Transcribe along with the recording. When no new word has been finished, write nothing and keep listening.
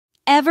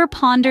ever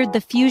pondered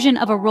the fusion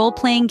of a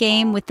role-playing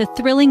game with the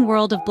thrilling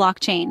world of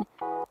blockchain?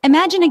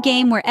 Imagine a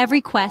game where every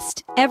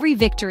quest, every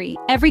victory,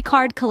 every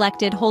card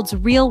collected holds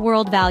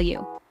real-world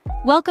value.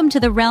 Welcome to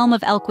the realm of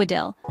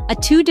Elquidyll, a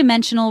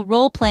two-dimensional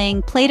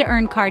role-playing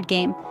play-to-earn card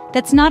game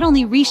that's not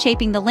only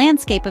reshaping the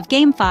landscape of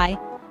GameFi,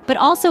 but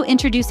also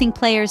introducing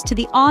players to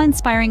the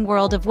awe-inspiring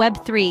world of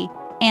Web3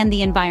 and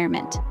the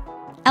environment.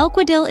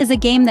 Elquidyll is a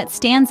game that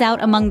stands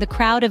out among the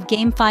crowd of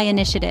GameFi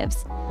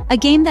initiatives, a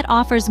game that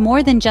offers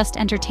more than just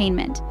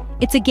entertainment.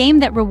 It's a game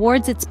that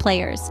rewards its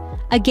players,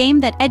 a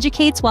game that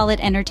educates while it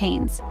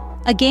entertains,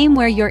 a game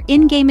where your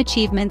in-game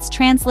achievements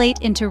translate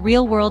into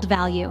real-world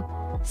value.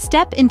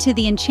 Step into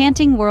the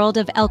enchanting world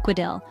of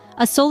Elquidyll,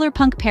 a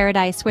solarpunk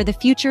paradise where the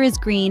future is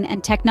green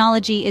and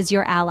technology is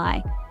your ally.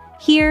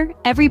 Here,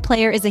 every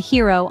player is a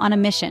hero on a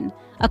mission,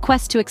 a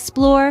quest to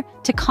explore,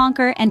 to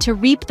conquer, and to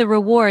reap the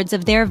rewards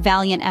of their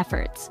valiant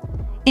efforts.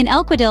 In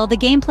Elquidyll, the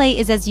gameplay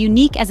is as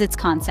unique as its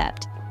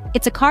concept.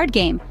 It's a card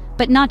game,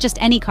 but not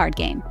just any card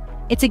game.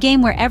 It's a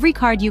game where every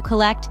card you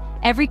collect,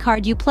 every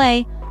card you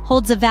play,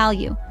 holds a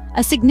value,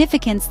 a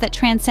significance that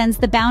transcends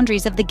the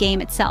boundaries of the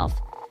game itself.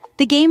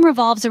 The game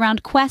revolves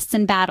around quests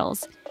and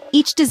battles,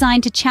 each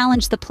designed to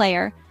challenge the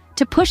player,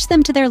 to push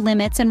them to their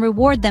limits and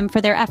reward them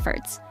for their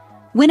efforts.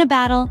 Win a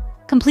battle,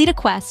 complete a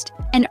quest,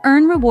 and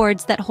earn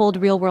rewards that hold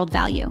real-world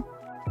value.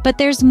 But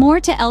there's more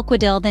to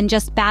Elquidyll than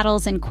just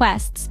battles and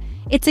quests.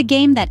 It's a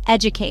game that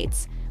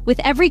educates. With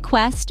every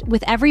quest,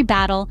 with every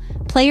battle,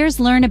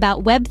 players learn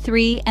about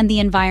Web3 and the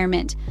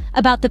environment,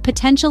 about the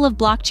potential of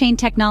blockchain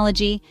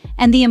technology,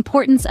 and the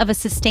importance of a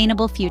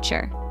sustainable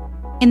future.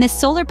 In this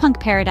solarpunk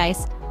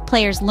paradise,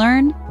 players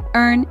learn,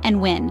 earn, and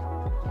win,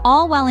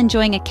 all while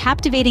enjoying a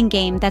captivating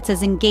game that's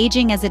as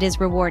engaging as it is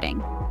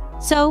rewarding.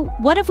 So,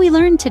 what have we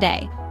learned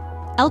today?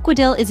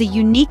 Elquidyll is a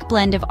unique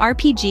blend of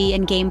RPG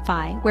and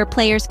GameFi, where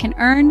players can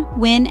earn,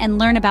 win, and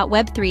learn about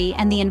Web3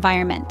 and the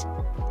environment.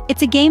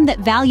 It's a game that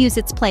values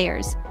its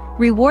players,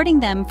 rewarding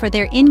them for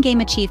their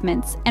in-game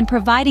achievements and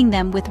providing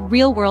them with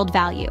real-world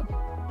value.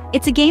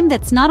 It's a game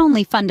that's not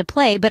only fun to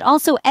play, but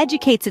also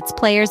educates its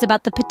players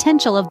about the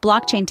potential of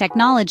blockchain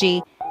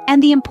technology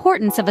and the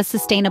importance of a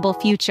sustainable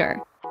future.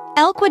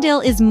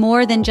 Elquidyll is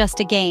more than just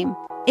a game.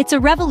 It's a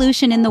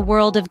revolution in the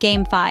world of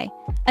GameFi,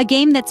 a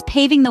game that's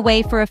paving the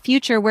way for a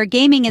future where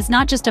gaming is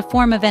not just a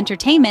form of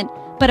entertainment,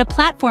 but a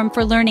platform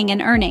for learning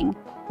and earning.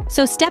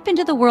 So step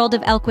into the world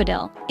of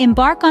Elquidyll,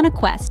 embark on a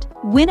quest,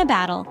 win a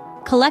battle,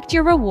 collect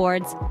your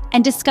rewards,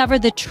 and discover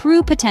the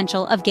true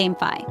potential of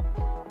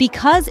GameFi.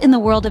 Because in the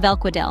world of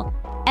Elquidyll,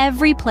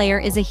 every player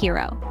is a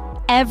hero,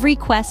 every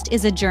quest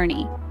is a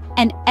journey,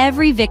 and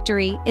every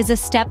victory is a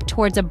step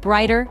towards a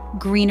brighter,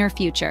 greener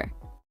future.